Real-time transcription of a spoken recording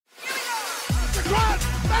the cross.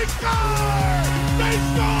 They score! They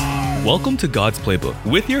score! Welcome to God's Playbook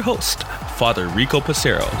with your host, Father Rico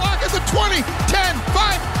Passero. Lock at the 20, 10,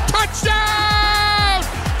 5, touchdown!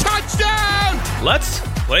 Touchdown! Let's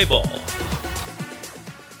play ball.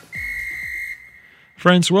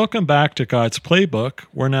 Friends, welcome back to God's Playbook.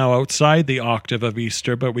 We're now outside the octave of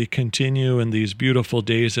Easter, but we continue in these beautiful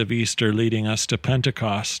days of Easter leading us to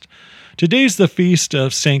Pentecost. Today's the feast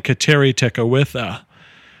of St. Kateri Tekakwitha.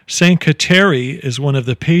 St. Kateri is one of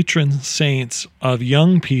the patron saints of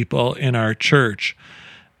young people in our church.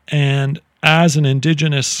 And as an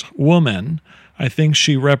Indigenous woman, I think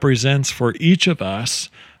she represents for each of us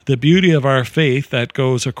the beauty of our faith that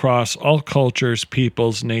goes across all cultures,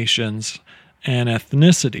 peoples, nations, and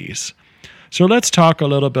ethnicities. So let's talk a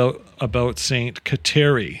little bit about Saint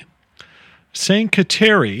Kateri. Saint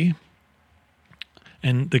Kateri,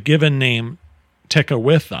 and the given name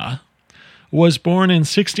Tekakwitha, was born in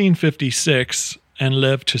 1656 and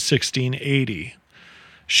lived to 1680.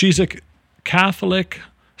 She's a Catholic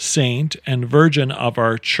saint and virgin of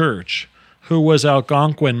our church who was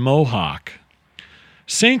Algonquin Mohawk.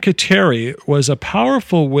 Saint Kateri was a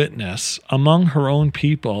powerful witness among her own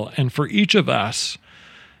people and for each of us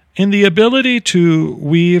in the ability to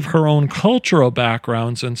weave her own cultural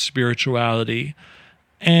backgrounds and spirituality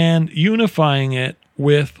and unifying it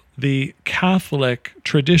with the Catholic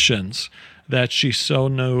traditions that she so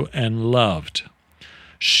knew and loved.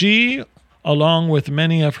 She, along with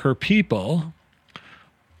many of her people,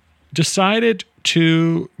 decided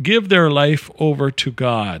to give their life over to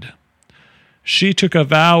God. She took a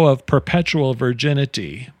vow of perpetual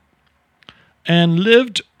virginity and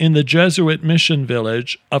lived in the Jesuit mission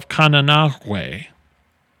village of Kananahwe,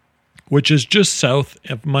 which is just south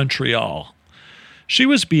of Montreal. She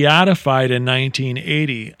was beatified in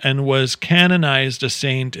 1980 and was canonized a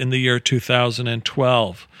saint in the year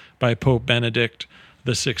 2012 by Pope Benedict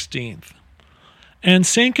XVI. And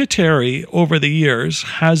St. Kateri, over the years,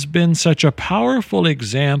 has been such a powerful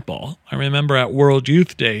example, I remember at World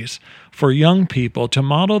Youth Days, for young people to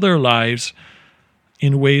model their lives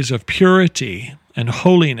in ways of purity and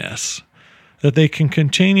holiness, that they can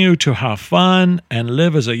continue to have fun and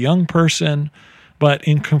live as a young person, but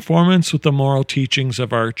in conformance with the moral teachings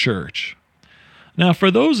of our church. Now,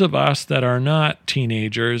 for those of us that are not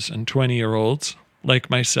teenagers and 20-year-olds, like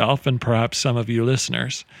myself and perhaps some of you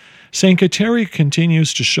listeners, St. Kateri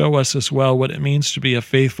continues to show us as well what it means to be a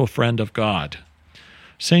faithful friend of God.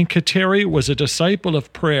 St. Kateri was a disciple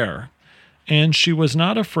of prayer, and she was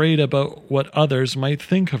not afraid about what others might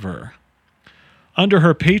think of her. Under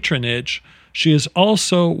her patronage, she is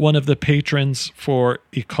also one of the patrons for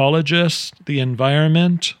ecologists, the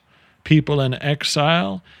environment, people in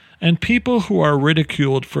exile, and people who are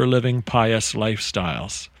ridiculed for living pious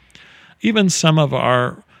lifestyles. Even some of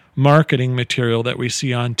our marketing material that we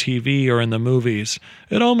see on TV or in the movies,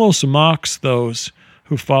 it almost mocks those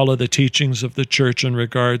who follow the teachings of the church in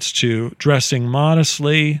regards to dressing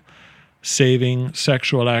modestly, saving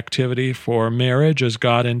sexual activity for marriage as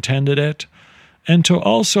God intended it, and to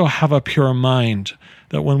also have a pure mind,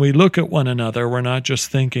 that when we look at one another, we're not just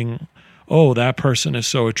thinking, oh, that person is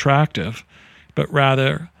so attractive, but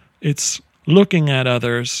rather it's looking at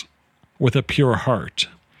others with a pure heart.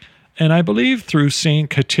 And I believe through St.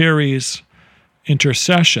 Kateri's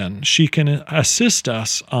intercession, she can assist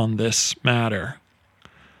us on this matter.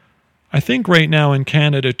 I think right now in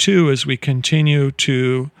Canada, too, as we continue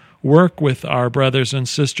to work with our brothers and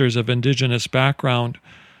sisters of Indigenous background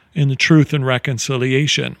in the truth and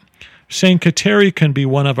reconciliation, St. Kateri can be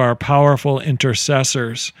one of our powerful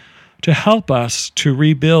intercessors to help us to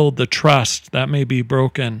rebuild the trust that may be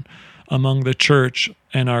broken among the church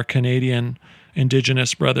and our Canadian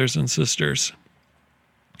Indigenous brothers and sisters.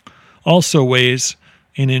 Also ways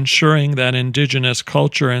in ensuring that Indigenous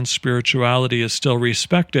culture and spirituality is still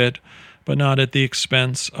respected, but not at the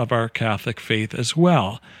expense of our Catholic faith as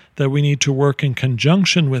well, that we need to work in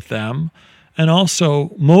conjunction with them, and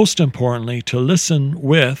also, most importantly, to listen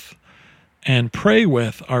with and pray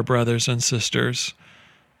with our brothers and sisters,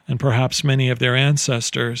 and perhaps many of their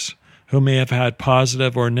ancestors who may have had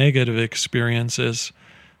positive or negative experiences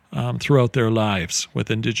throughout their lives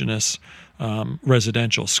with Indigenous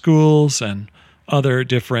residential schools and other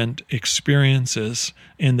different experiences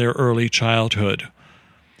in their early childhood.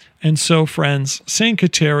 And so, friends, St.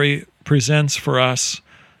 Kateri presents for us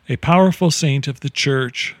a powerful saint of the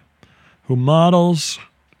Church who models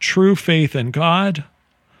true faith in God,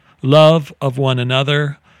 love of one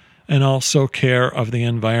another, and also care of the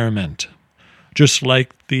environment. Just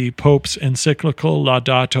like the Pope's encyclical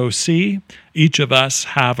Laudato Si, each of us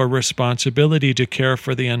have a responsibility to care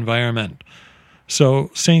for the environment.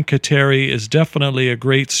 So St. Kateri is definitely a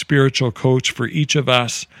great spiritual coach for each of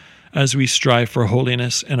us as we strive for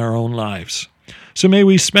holiness in our own lives. So may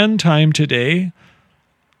we spend time today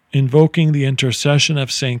invoking the intercession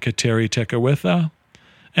of St. Kateri Tekakwitha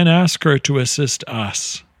and ask her to assist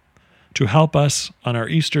us, to help us on our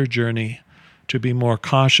Easter journey, to be more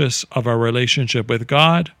cautious of our relationship with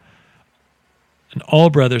God and all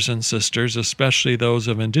brothers and sisters, especially those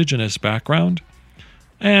of Indigenous background,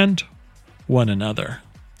 and one another.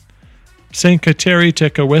 St. Kateri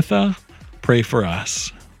Tekakwitha, pray for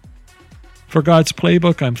us. For God's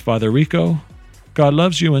Playbook, I'm Father Rico. God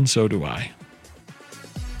loves you, and so do I.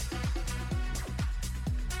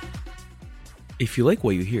 If you like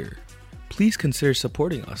what you hear, please consider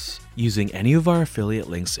supporting us using any of our affiliate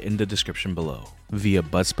links in the description below via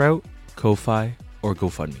Buzzsprout, Ko-Fi, or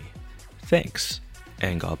GoFundMe. Thanks,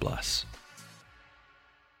 and God bless.